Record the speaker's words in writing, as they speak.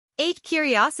8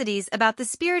 curiosities about the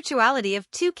spirituality of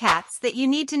 2 cats that you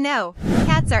need to know.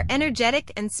 Cats are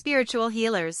energetic and spiritual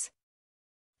healers.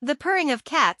 The purring of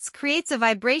cats creates a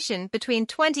vibration between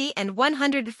 20 and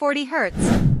 140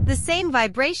 Hz, the same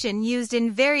vibration used in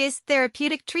various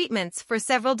therapeutic treatments for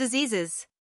several diseases.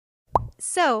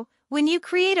 So, when you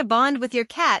create a bond with your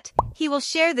cat, he will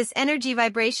share this energy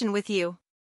vibration with you.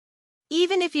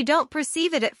 Even if you don't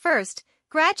perceive it at first,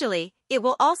 gradually, it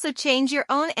will also change your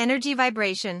own energy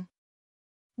vibration.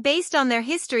 Based on their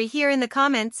history here in the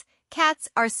comments, cats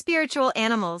are spiritual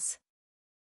animals.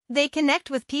 They connect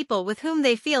with people with whom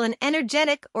they feel an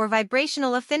energetic or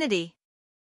vibrational affinity.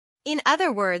 In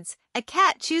other words, a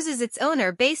cat chooses its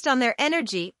owner based on their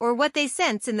energy or what they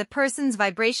sense in the person's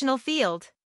vibrational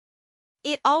field.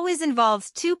 It always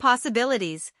involves 2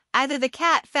 possibilities: either the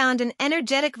cat found an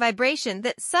energetic vibration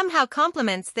that somehow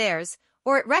complements theirs,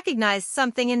 or it recognized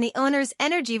something in the owner's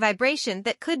energy vibration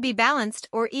that could be balanced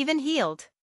or even healed.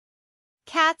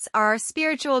 Cats are our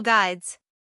spiritual guides.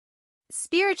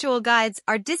 Spiritual guides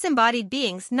are disembodied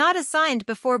beings not assigned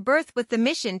before birth with the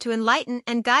mission to enlighten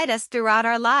and guide us throughout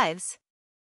our lives.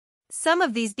 Some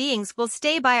of these beings will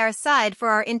stay by our side for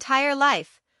our entire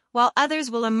life, while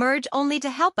others will emerge only to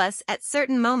help us at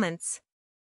certain moments.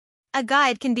 A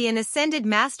guide can be an ascended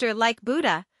master like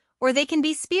Buddha, or they can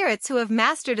be spirits who have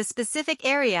mastered a specific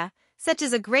area, such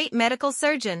as a great medical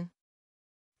surgeon.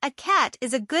 A cat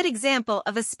is a good example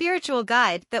of a spiritual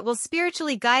guide that will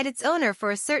spiritually guide its owner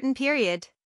for a certain period.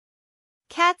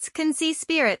 Cats can see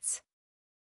spirits.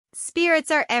 Spirits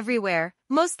are everywhere,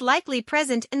 most likely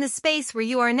present in the space where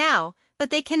you are now, but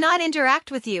they cannot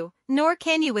interact with you, nor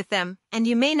can you with them, and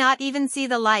you may not even see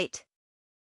the light.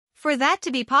 For that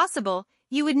to be possible,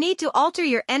 you would need to alter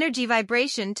your energy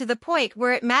vibration to the point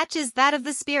where it matches that of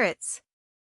the spirits.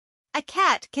 A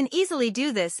cat can easily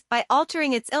do this by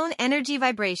altering its own energy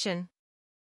vibration.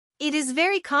 It is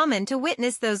very common to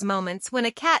witness those moments when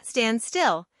a cat stands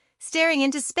still, staring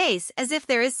into space as if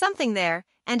there is something there,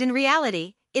 and in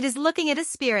reality, it is looking at a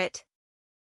spirit.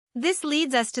 This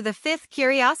leads us to the 5th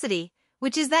curiosity,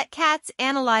 which is that cats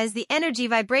analyze the energy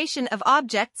vibration of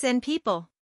objects and people.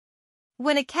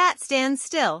 When a cat stands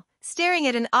still, staring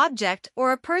at an object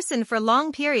or a person for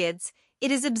long periods,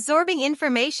 it is absorbing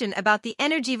information about the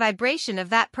energy vibration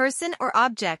of that person or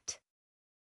object.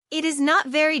 It is not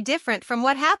very different from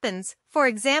what happens, for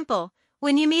example,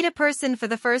 when you meet a person for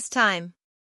the first time.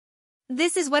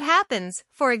 This is what happens,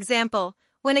 for example,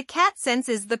 when a cat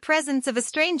senses the presence of a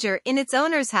stranger in its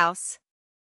owner's house.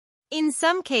 In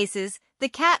some cases, the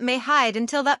cat may hide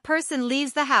until that person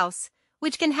leaves the house,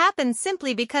 which can happen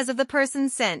simply because of the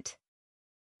person's scent.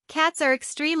 Cats are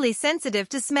extremely sensitive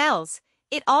to smells.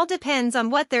 It all depends on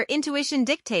what their intuition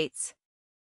dictates.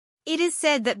 It is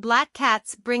said that black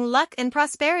cats bring luck and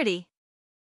prosperity.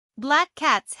 Black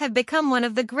cats have become one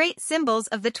of the great symbols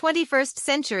of the 21st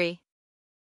century.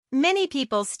 Many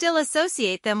people still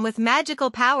associate them with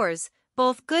magical powers,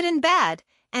 both good and bad,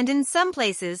 and in some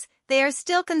places, they are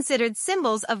still considered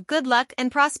symbols of good luck and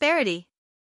prosperity.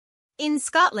 In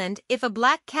Scotland, if a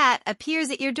black cat appears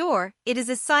at your door, it is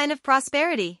a sign of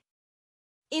prosperity.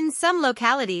 In some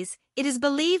localities, it is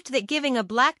believed that giving a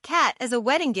black cat as a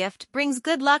wedding gift brings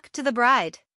good luck to the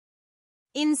bride.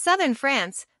 In southern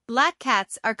France, black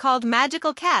cats are called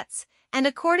magical cats, and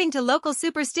according to local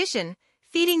superstition,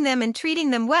 feeding them and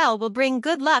treating them well will bring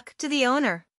good luck to the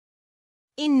owner.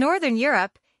 In northern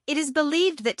Europe, it is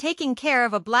believed that taking care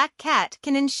of a black cat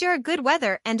can ensure good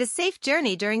weather and a safe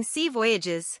journey during sea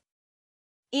voyages.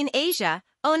 In Asia,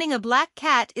 owning a black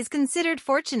cat is considered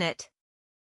fortunate.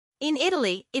 In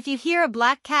Italy, if you hear a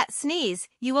black cat sneeze,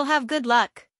 you will have good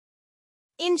luck.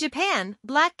 In Japan,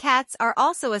 black cats are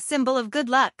also a symbol of good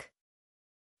luck.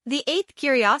 The 8th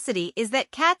curiosity is that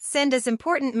cats send us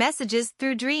important messages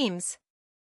through dreams.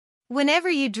 Whenever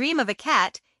you dream of a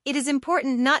cat, it is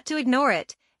important not to ignore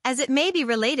it, as it may be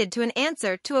related to an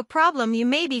answer to a problem you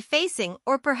may be facing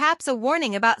or perhaps a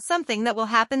warning about something that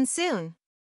will happen soon.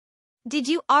 Did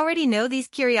you already know these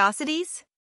curiosities?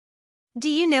 Do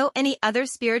you know any other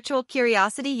spiritual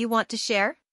curiosity you want to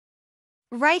share?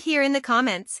 Write here in the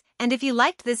comments, and if you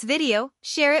liked this video,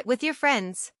 share it with your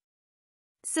friends.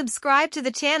 Subscribe to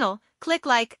the channel, click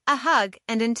like, a hug,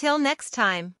 and until next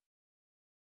time.